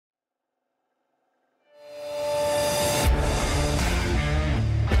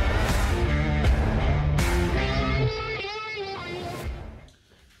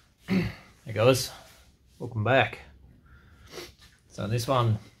guys, welcome back. So this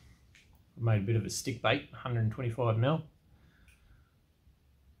one I made a bit of a stick bait, 125mm.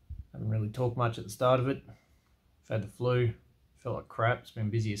 Haven't really talked much at the start of it. I've had the flu, felt like crap, it's been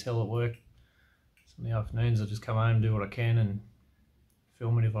busy as hell at work. So in the afternoons I just come home, do what I can and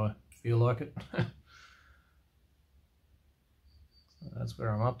film it if I feel like it. So that's where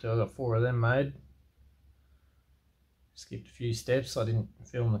I'm up to. I've got 4 of them made. Skipped a few steps. I didn't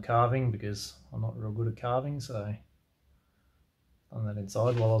film the carving because I'm not real good at carving, so I done that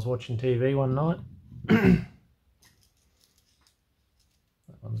inside while I was watching TV one night. That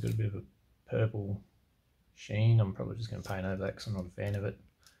one's got a bit of a purple sheen. I'm probably just going to paint over that because I'm not a fan of it.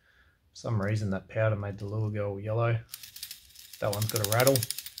 For some reason that powder made the lure go all yellow. That one's got a rattle.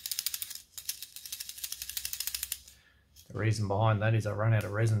 The reason behind that is I ran out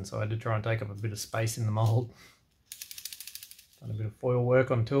of resin, so I had to try and take up a bit of space in the mould. Done a bit of foil work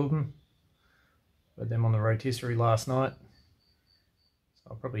on 2 of them. Put them on the rotisserie last night.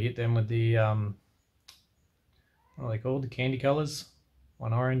 So I'll probably hit them with the, what are they called? The candy colours.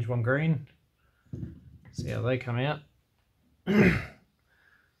 1 orange, 1 green. See how they come out.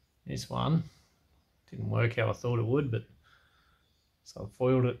 This one didn't work how I thought it would, but so I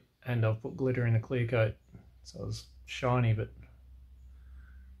foiled it and I've put glitter in the clear coat. So it's shiny, but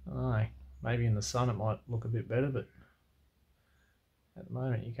I don't know, maybe in the sun it might look a bit better, but at the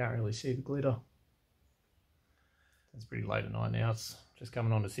moment you can't really see the glitter. It's pretty late at night now, it's just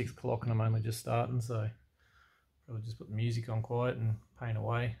coming on to 6 o'clock and I'm only just starting, so probably just put the music on quiet and paint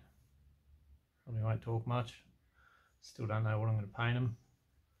away. Probably won't talk much. Still don't know what I'm going to paint them.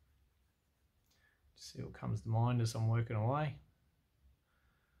 Just see what comes to mind as I'm working away.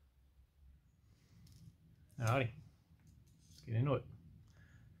 Alrighty, let's get into it.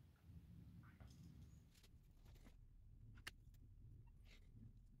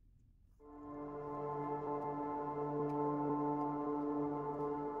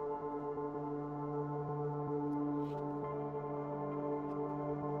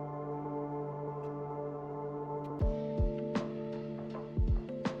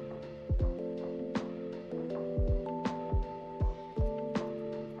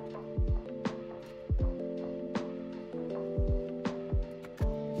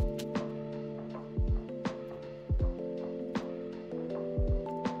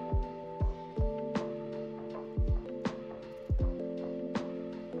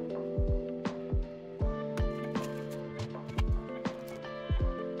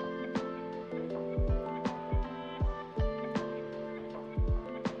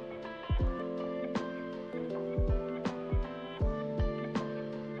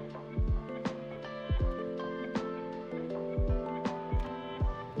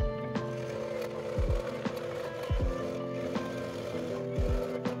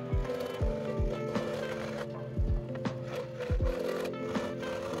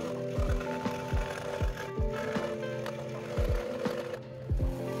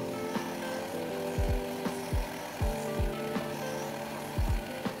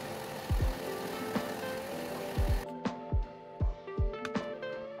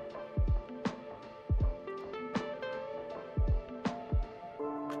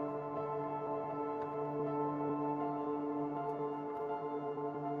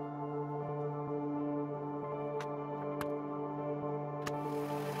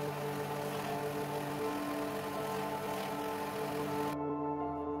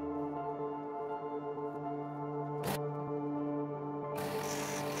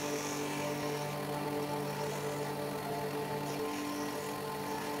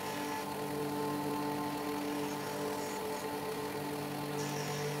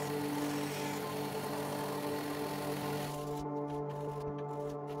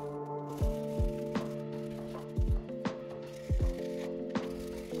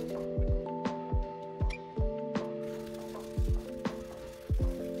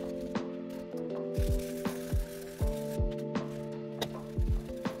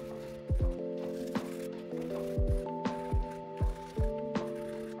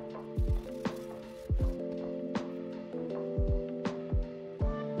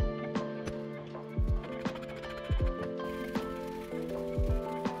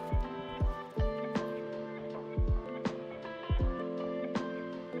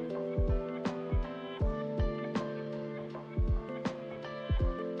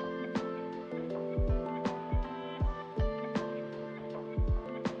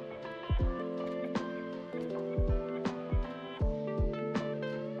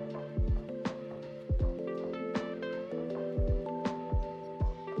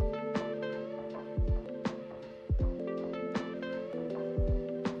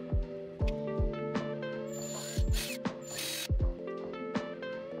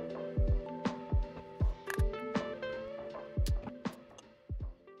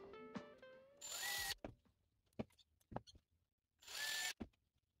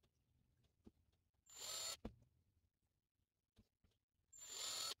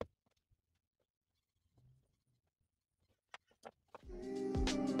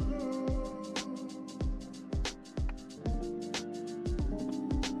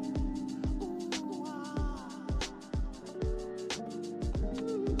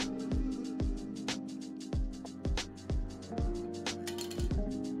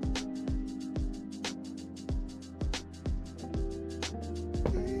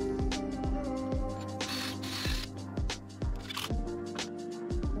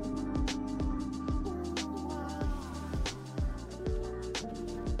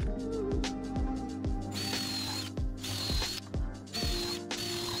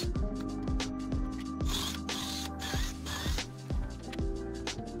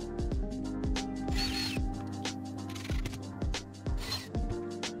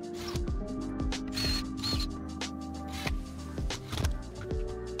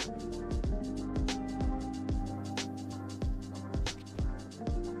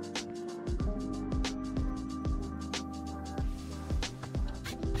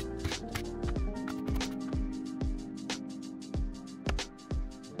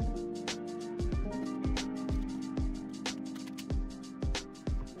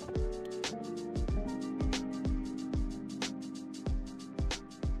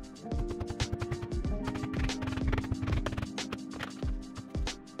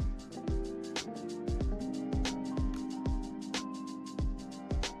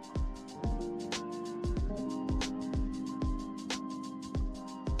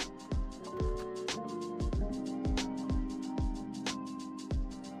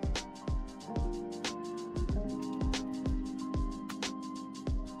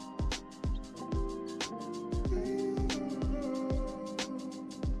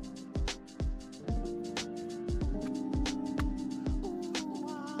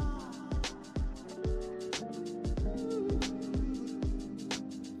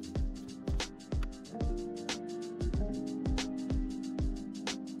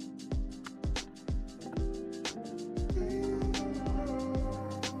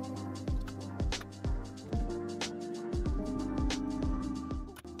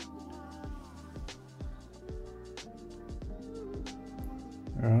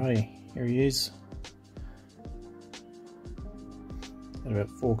 Alrighty, here he is. Had about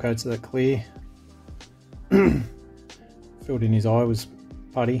 4 coats of that clear. Filled in his eye was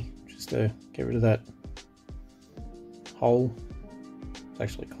putty, just to get rid of that hole. It's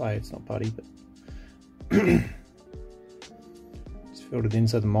actually clay, it's not putty, but just filled it in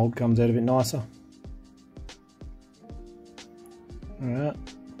so the mould comes out a bit nicer. Alright,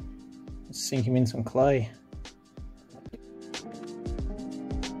 let's sink him in some clay.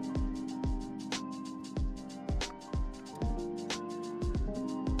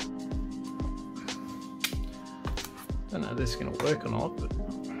 Don't know if this is going to work or not, but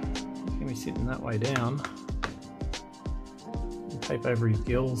he's going to be sitting that way down. And tape over his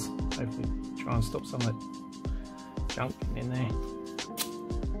gills, hopefully try and stop some of that junk in there.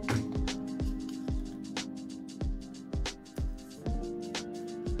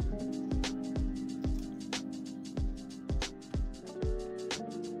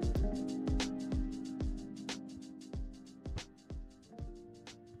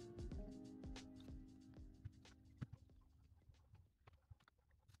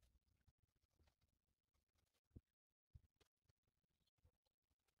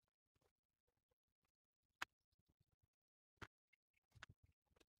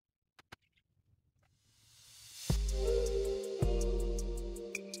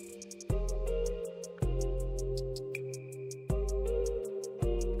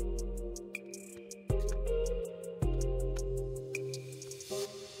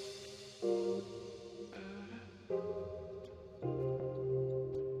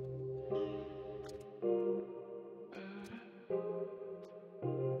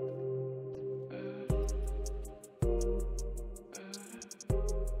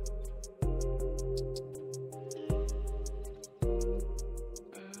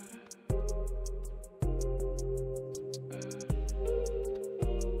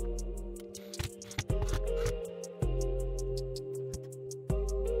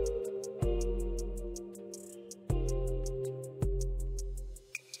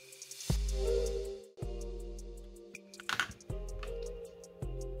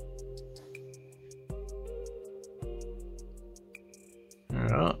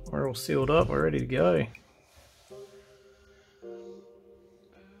 Alright, we're all sealed up, we're ready to go.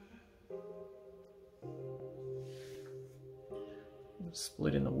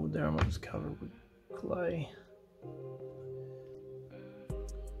 Split in the wood there, I might just cover it with clay.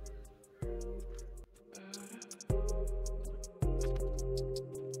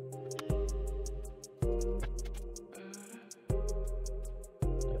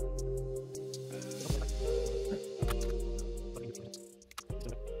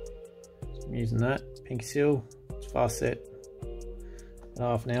 I'm using that pinky seal, it's fast set in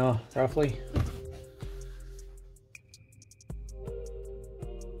half an hour roughly.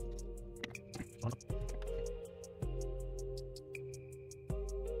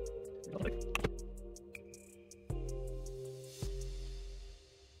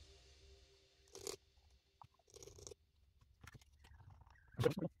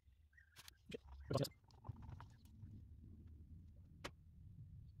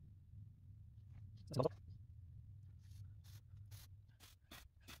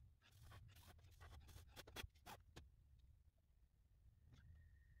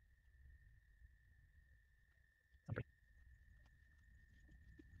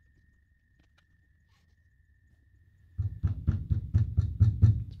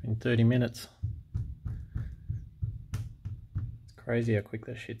 It's been 30 minutes. It's crazy how quick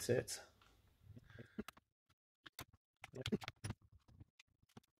that shit sets.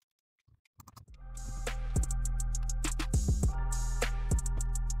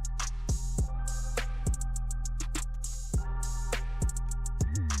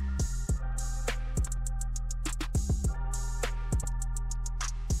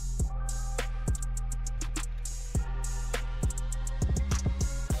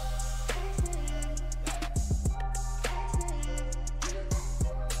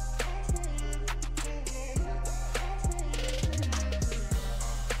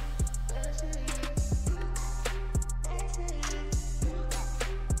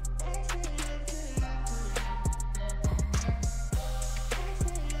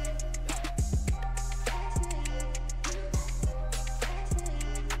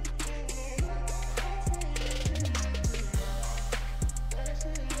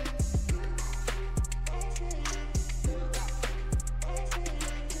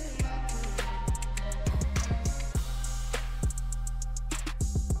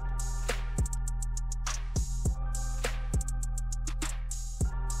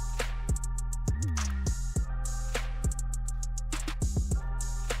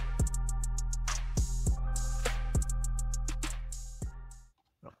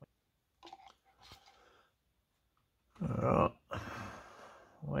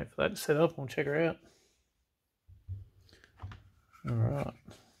 Wait for that to set up and we'll check her out. Alright.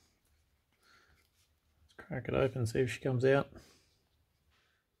 Let's crack it open and see if she comes out.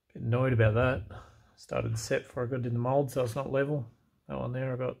 Bit annoyed about that. Started to set before I got it in the mould, so it's not level. That one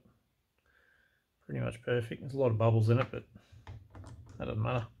there I got pretty much perfect. There's a lot of bubbles in it, but that doesn't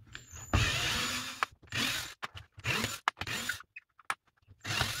matter.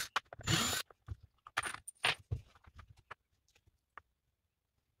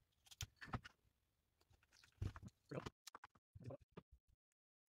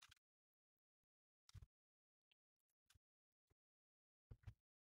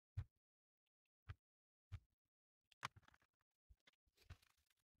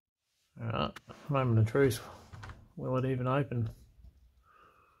 Alright, moment of truth. Will it even open?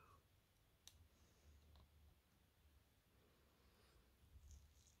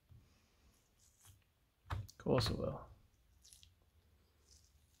 Of course it will.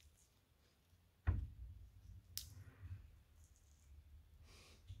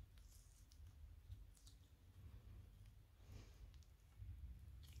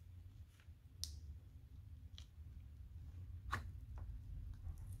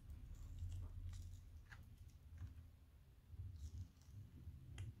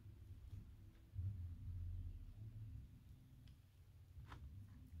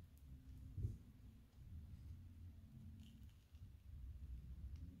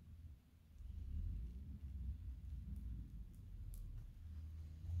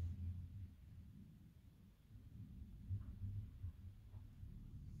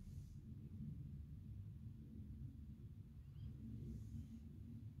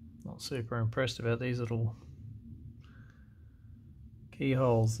 Not super impressed about these little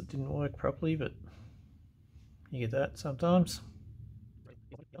keyholes that didn't work properly, but you get that sometimes.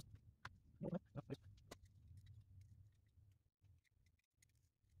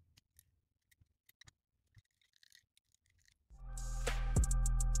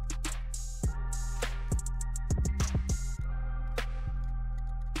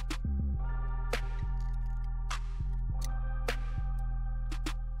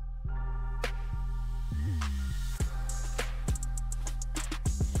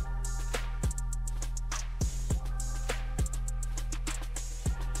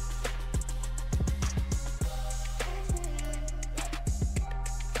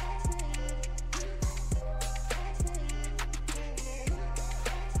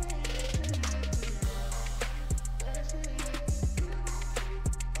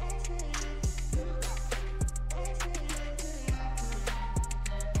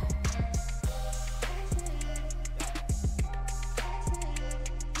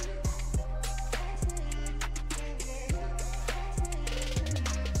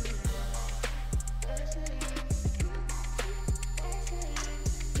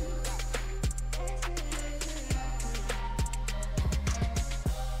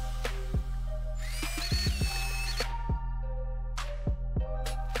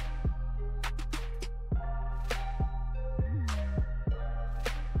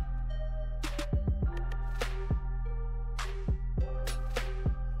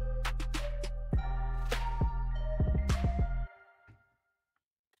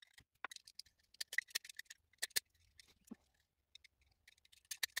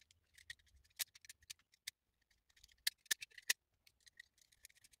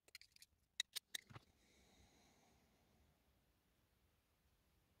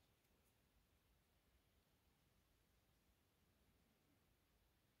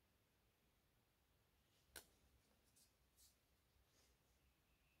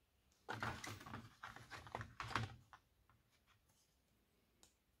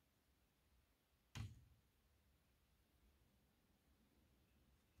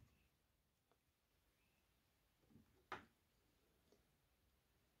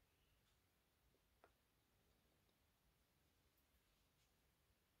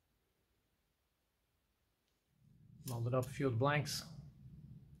 Molded up a few of the blanks.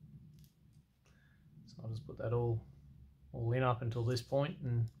 So I'll just put that all in up until this point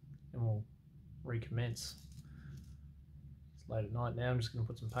and then we'll recommence. It's late at night now, I'm just going to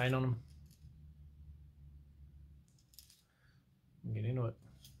put some paint on them and get into it.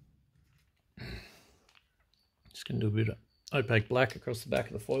 Just going to do a bit of opaque black across the back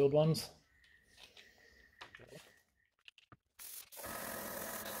of the foiled ones.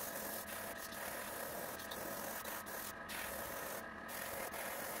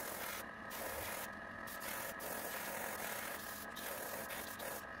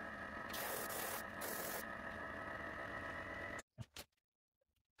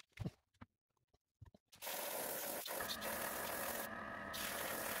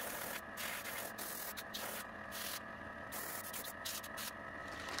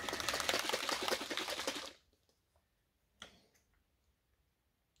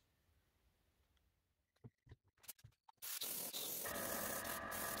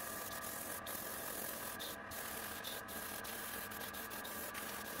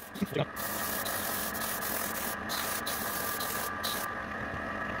 It's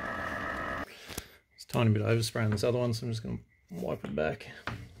a tiny bit overspray on this other one, so I'm just going to wipe it back.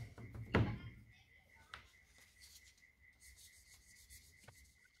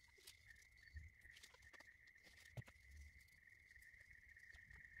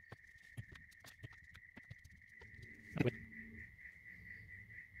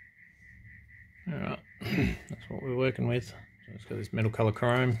 Alright, that's what we're working with. So it's got this metal colour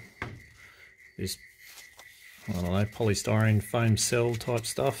chrome, this, I don't know, polystyrene foam cell type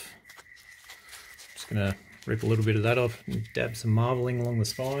stuff. Just going to rip a little bit of that off and dab some marbling along the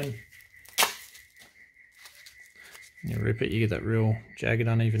spine. And you rip it, you get that real jagged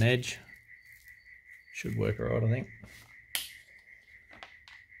uneven edge. Should work alright, I think.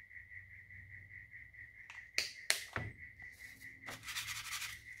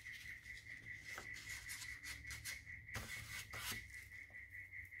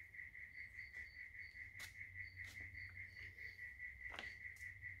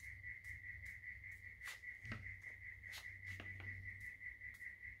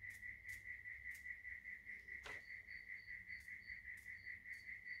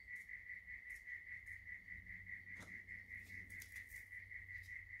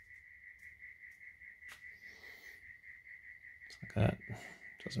 Like that.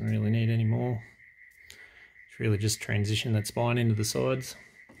 Doesn't really need any more. It's really just transition that spine into the sides.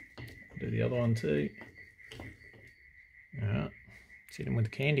 Do the other one too. Alright, let's hit him with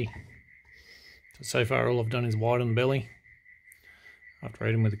the candy. So far all I've done is widen the belly. After I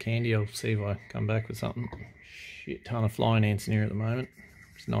hit him with the candy, I'll see if I come back with something. Shit ton of flying ants in here at the moment.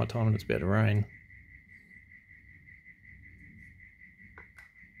 It's night time and it's about to rain.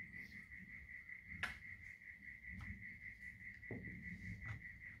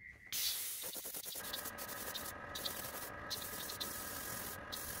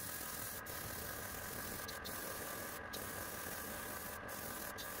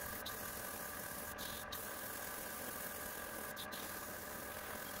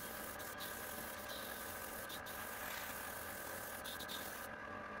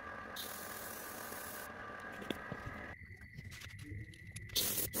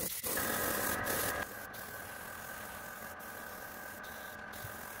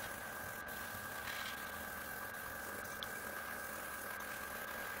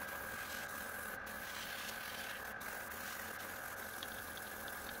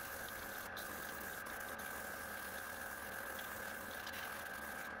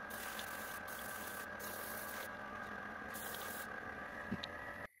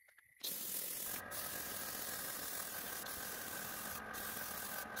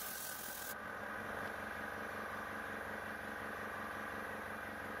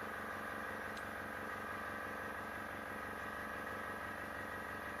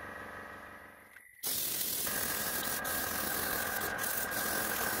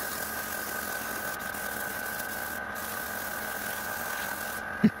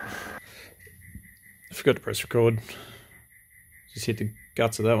 I forgot to press record. Just hit the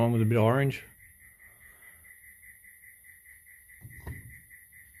guts of that one with a bit of orange.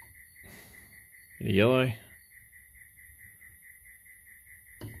 Bit of yellow.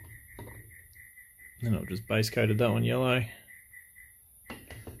 Then I've just base coated that one yellow.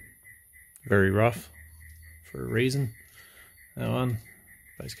 Very rough for a reason. That one,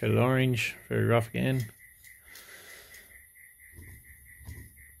 base coated orange, very rough again.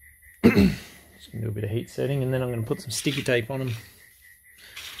 Just gonna do a bit of heat setting, and then I'm gonna put some sticky tape on them.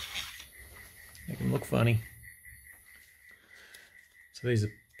 Make them look funny. So these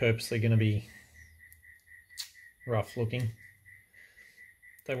are purposely gonna be rough looking.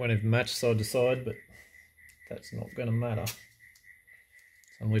 They won't even match side to side, but that's not gonna matter. So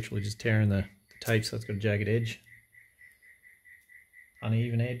I'm literally just tearing the tape so it's got a jagged edge.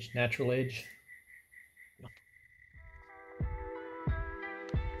 Uneven edge, natural edge.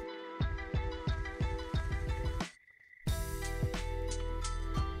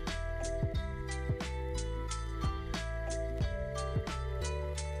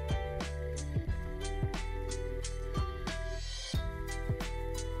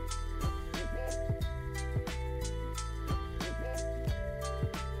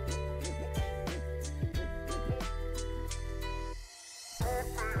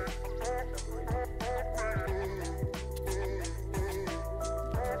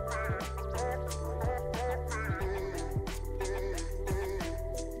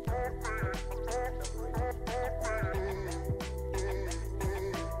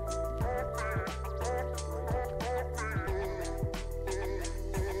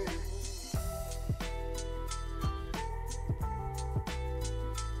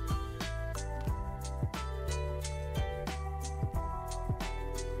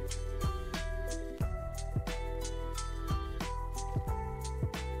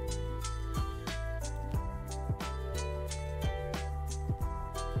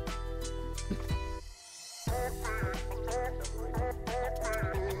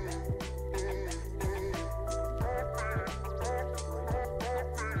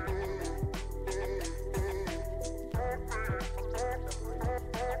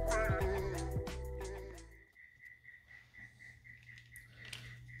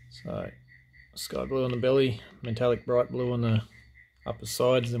 So, sky blue on the belly, metallic bright blue on the upper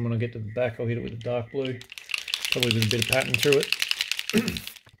sides, then when I get to the back I'll hit it with a dark blue, probably with a bit of pattern through it.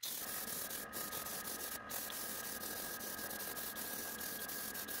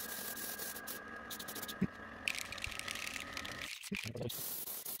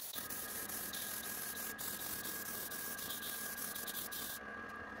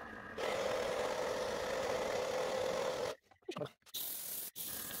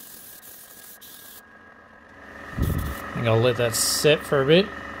 I think I'll let that set for a bit.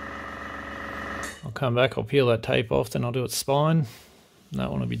 I'll come back, I'll peel that tape off, then I'll do its spine. And that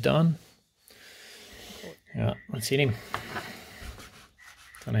one will be done. Yeah, let's hit him.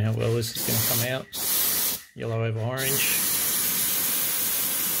 Don't know how well this is going to come out. Yellow over orange.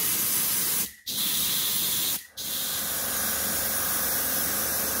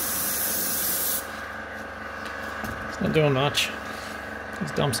 It's not doing much.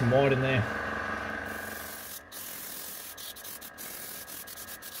 Let's dump some white in there.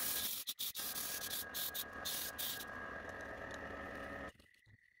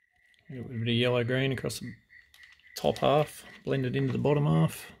 A bit of yellow green across the top half, blend it into the bottom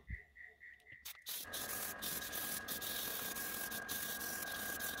half.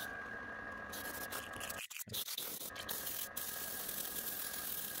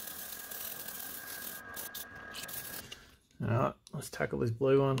 Alright, let's tackle this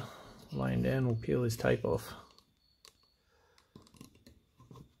blue one. Laying down, we'll peel this tape off.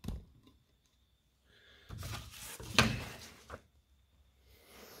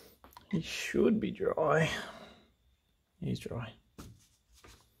 He should be dry. He's dry.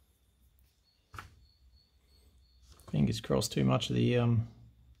 Fingers crossed too much of the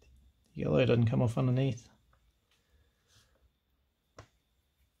yellow doesn't come off underneath.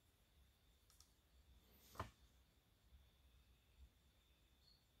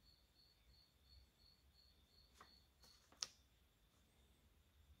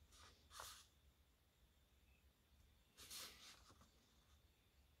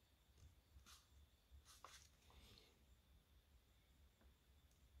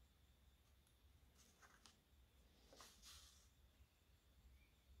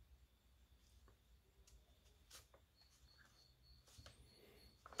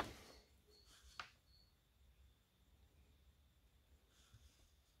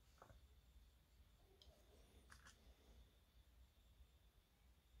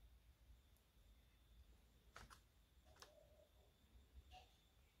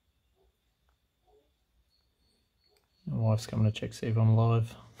 My wife's coming to check see if I'm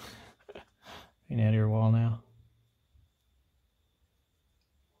live. Been out here a while now.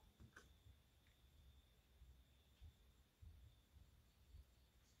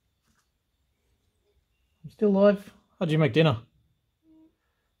 I'm still live. How'd you make dinner?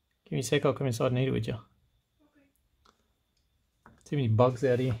 Give me a sec, I'll come inside and eat it with you. Okay. Too many bugs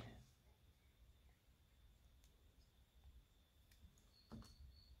out here.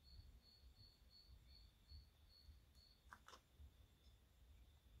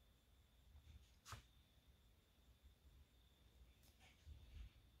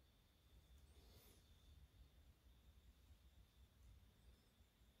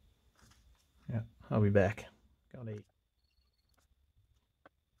 Yeah, I'll be back. Go and eat.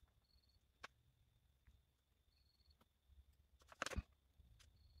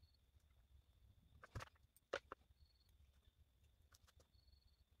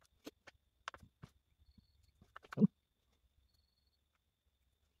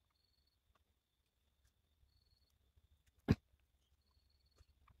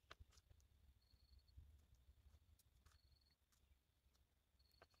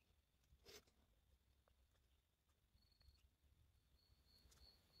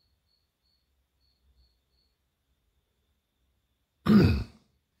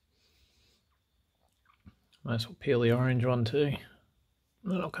 Might as well peel the orange one too.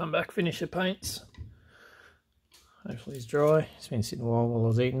 Then I'll come back, finish the paints. Hopefully he's dry. He's been sitting a while I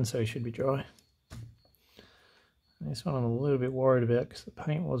was eating, so he should be dry. And this one I'm a little bit worried about because the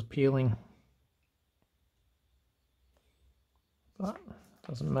paint was peeling. But it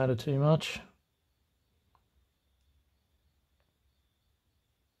doesn't matter too much.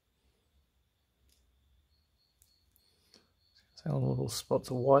 So little spots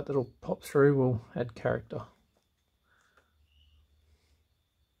of white that'll pop through will add character.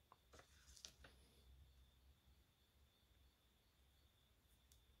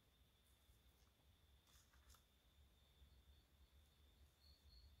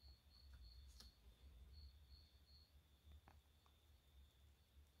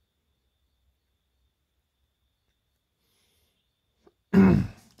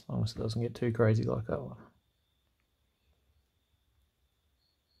 As long as it doesn't get too crazy like that one.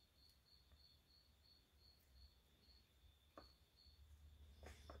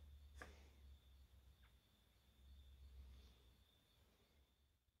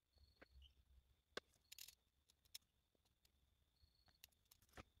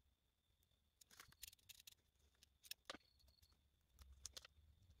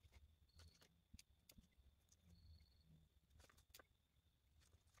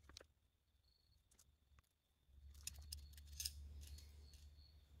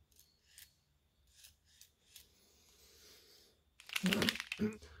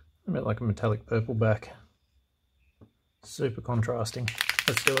 A bit like a metallic purple back. Super contrasting.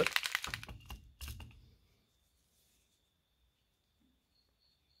 Let's do it.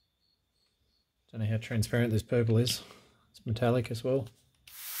 Don't know how transparent this purple is. It's metallic as well.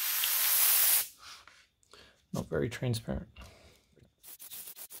 Not very transparent.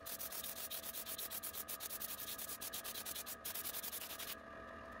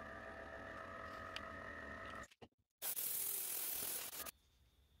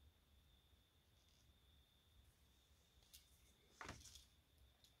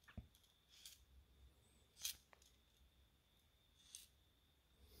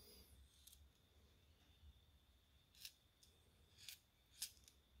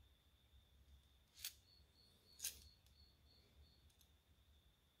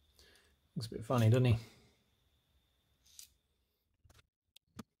 Looks a bit funny, doesn't he?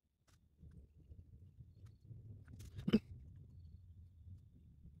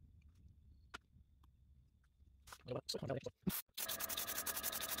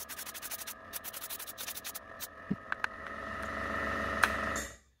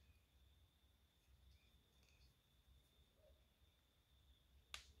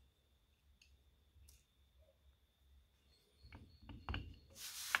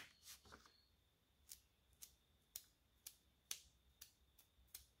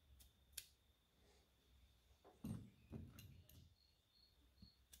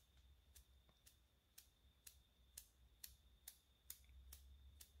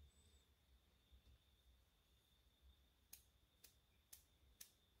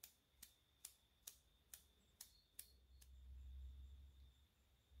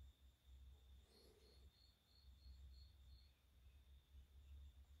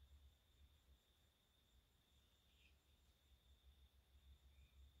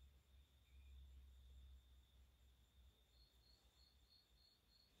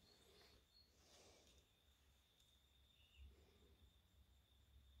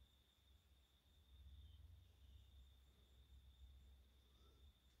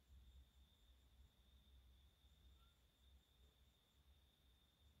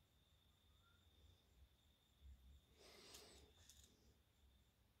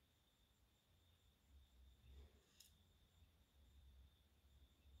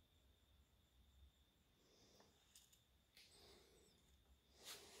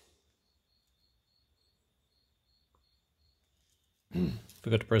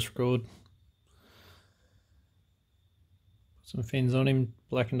 Forgot to press record. Put some fins on him,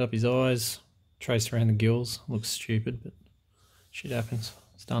 blackened up his eyes, traced around the gills. Looks stupid, but shit happens.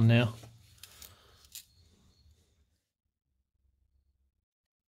 It's done now.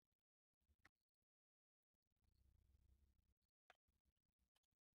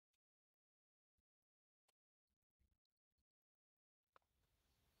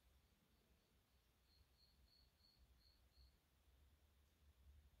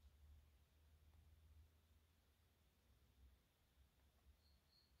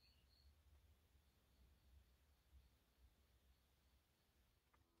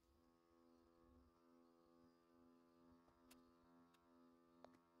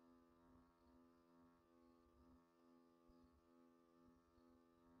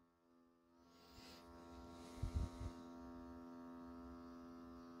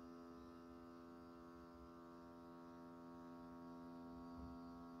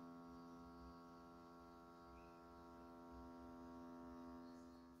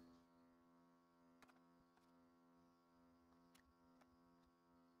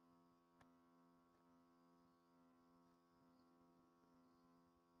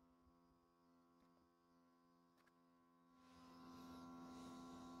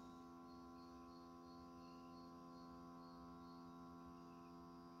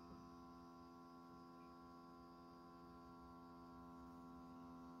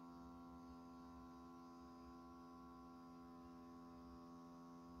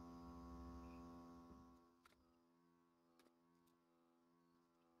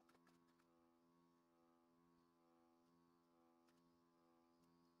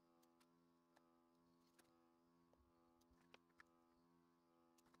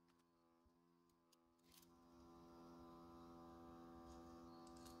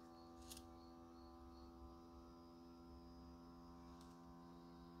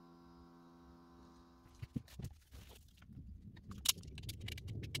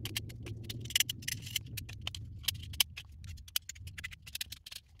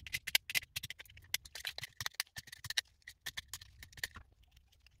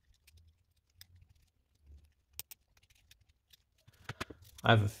 I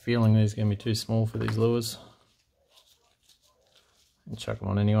have a feeling these are going to be too small for these lures. And chuck them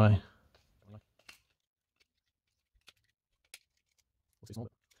on anyway.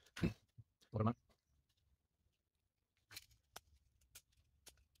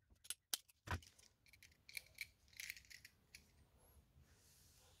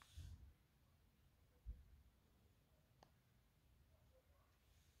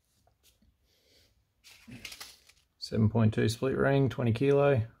 .2 split ring, 20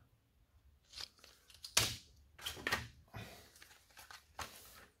 kilo.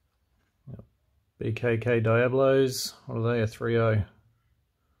 BKK Diablos, what are they? A 3.0.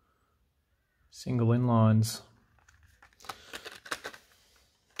 Single inlines.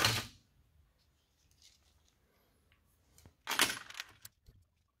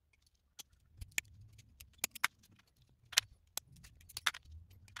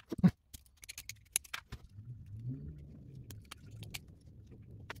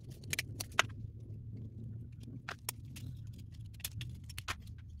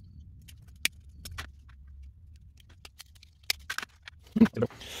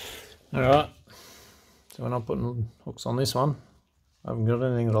 Alright, so we're not putting hooks on this one. I haven't got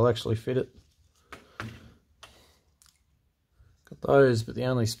anything that'll actually fit it. Got those, but the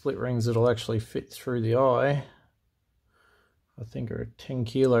only split rings that'll actually fit through the eye, I think, are a 10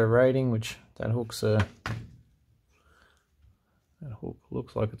 kilo rating, which that hook's a... That hook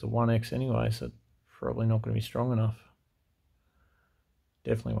looks like it's a 1X anyway, so it's probably not going to be strong enough.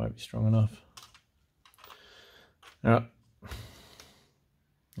 Definitely won't be strong enough. Alright.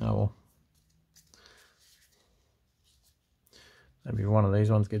 Oh well. Maybe if one of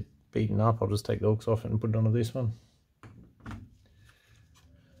these ones get beaten up, I'll just take the hooks off it and put it onto this one.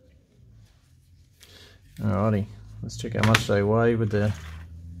 Alrighty, let's check how much they weigh with the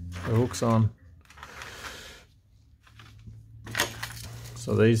hooks on.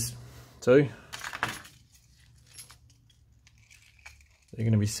 So these two, they're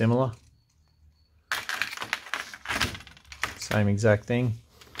going to be similar. Same exact thing.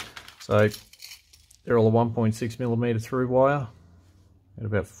 So they're all a 1.6mm through wire. Got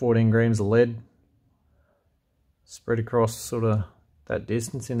about 14 grams of lead spread across sort of that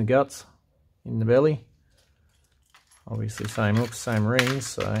distance in the guts, in the belly. Obviously same hooks, same rings.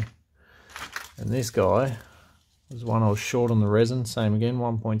 So, and this guy was one I was short on the resin. Same again,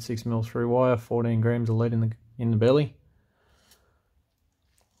 1.6mm through wire, 14 grams of lead in the belly.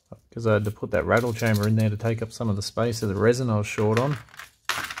 Because I had to put that rattle chamber in there to take up some of the space of the resin I was short on.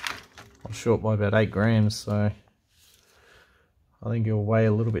 I was short by about 8 grams, so I think it'll weigh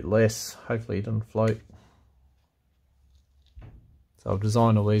a little bit less. Hopefully it doesn't float. So I've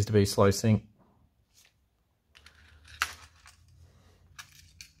designed all these to be slow sink.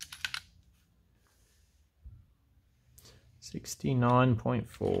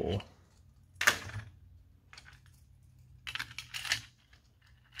 $69.4.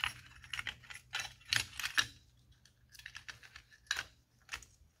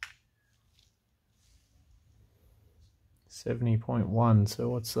 $70.1, so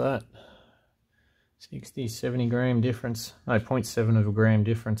what's that? 70 gram difference. No, 0.7 of a gram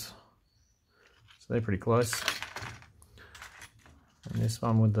difference. So they're pretty close. And this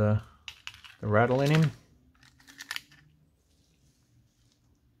one with the rattle in him.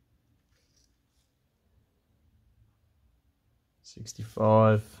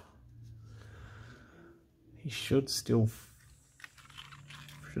 $65. He should still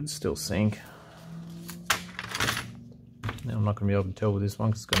sink. Now I'm not going to be able to tell with this one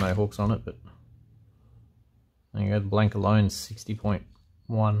because it's got no hooks on it, but there you go, the blank alone is 60.1.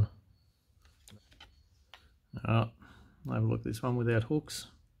 Alright, I'll have a look at this one without hooks.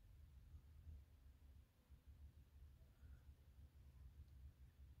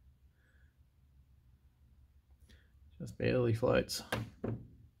 Just barely floats.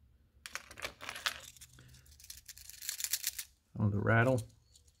 On the rattle.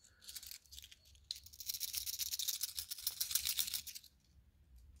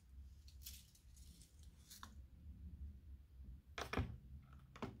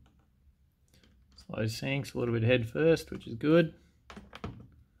 Slow sinks, a little bit head first, which is good.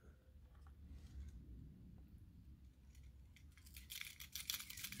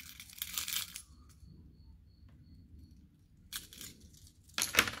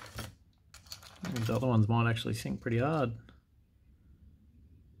 These other ones might actually sink pretty hard.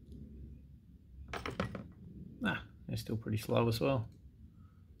 Nah, they're still pretty slow as well.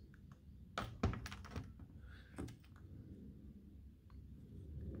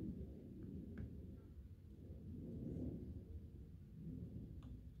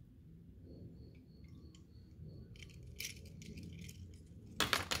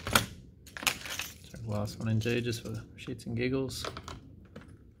 last one in too, just for shits and giggles.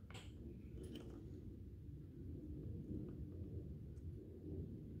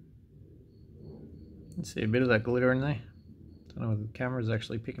 You can see a bit of that glitter in there. Don't know whether the camera's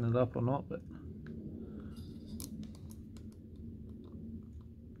actually picking it up or not, but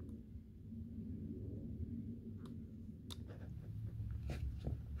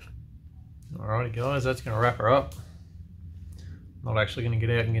alrighty guys, that's going to wrap her up. Not actually going to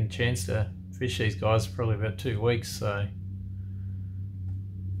get out and get a chance to fish these guys for probably about 2 weeks, so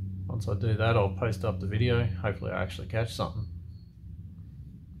once I do that I'll post up the video. Hopefully I actually catch something.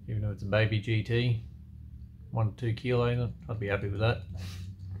 Even though it's a baby GT, 1 to 2 kilo, I'd be happy with that.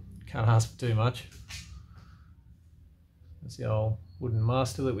 Can't ask for too much. That's the old wooden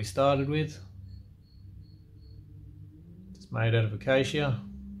master that we started with. Just made out of acacia.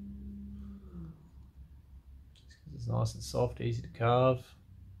 It's nice and soft, easy to carve.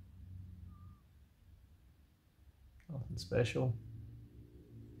 Nothing special.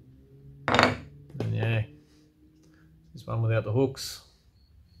 And yeah, this one without the hooks.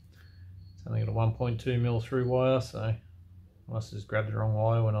 It's only got a 1.2mm through wire, so I must have just grabbed the wrong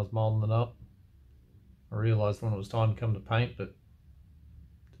wire when I was moulding it up. I realised when it was time to come to paint, but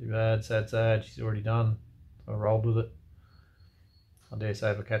too bad, sad, she's already done. So I rolled with it. I dare say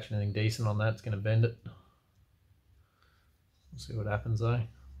if I catch anything decent on that, it's going to bend it. We'll see what happens though.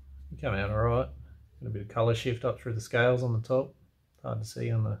 You come out alright. Got a bit of colour shift up through the scales on the top. Hard to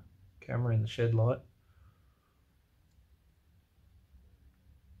see on the camera in the shed light.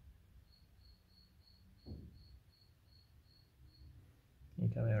 You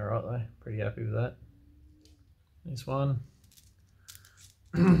come out alright though. Pretty happy with that. This one.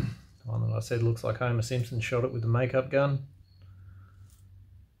 The one that I said looks like Homer Simpson shot it with the makeup gun.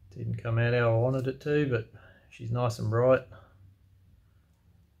 Didn't come out how I wanted it to, but she's nice and bright.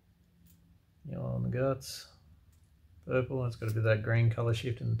 Yellow on the guts, purple, it's got a bit of that green colour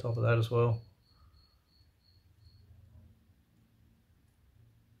shift in the top of that as well.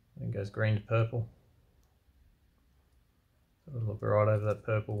 I think it goes green to purple. So it'll look right over that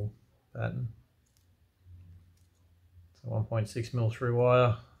purple pattern. So 1.6mm through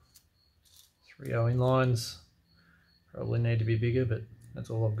wire, 3/0 inlines. Probably need to be bigger, but that's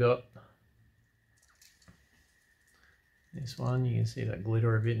all I've got. This one, you can see that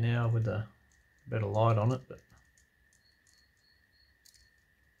glitter a bit now with the better light on it, but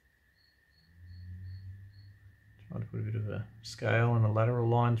trying to put a bit of a scale and a lateral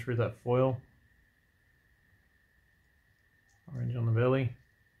line through that foil. Orange on the belly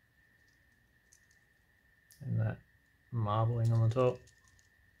and that marbling on the top.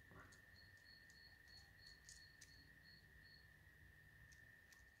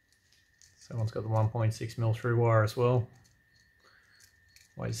 So one's got the 1.6mm through wire as well.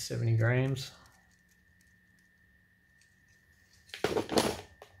 Weighs 70 grams.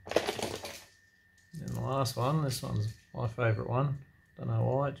 And the last one, this one's my favourite one. Don't know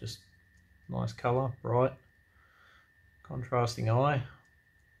why, just nice colour, bright, contrasting eye.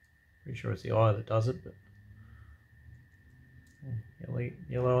 Pretty sure it's the eye that does it, but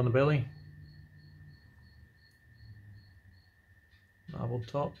yellow on the belly. Marbled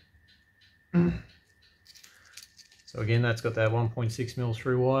top. So again, that's got that 1.6mm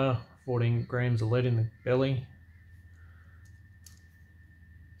through wire, 14 grams of lead in the belly.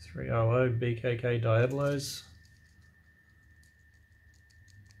 300 BKK Diablos.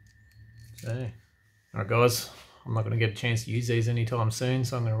 So, alright guys, I'm not going to get a chance to use these anytime soon,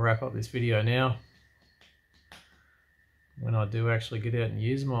 so I'm going to wrap up this video now. When I do actually get out and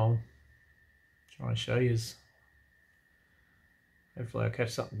use them, I'll try and show you. Hopefully I'll catch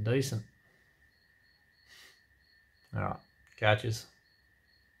something decent. Alright, catches.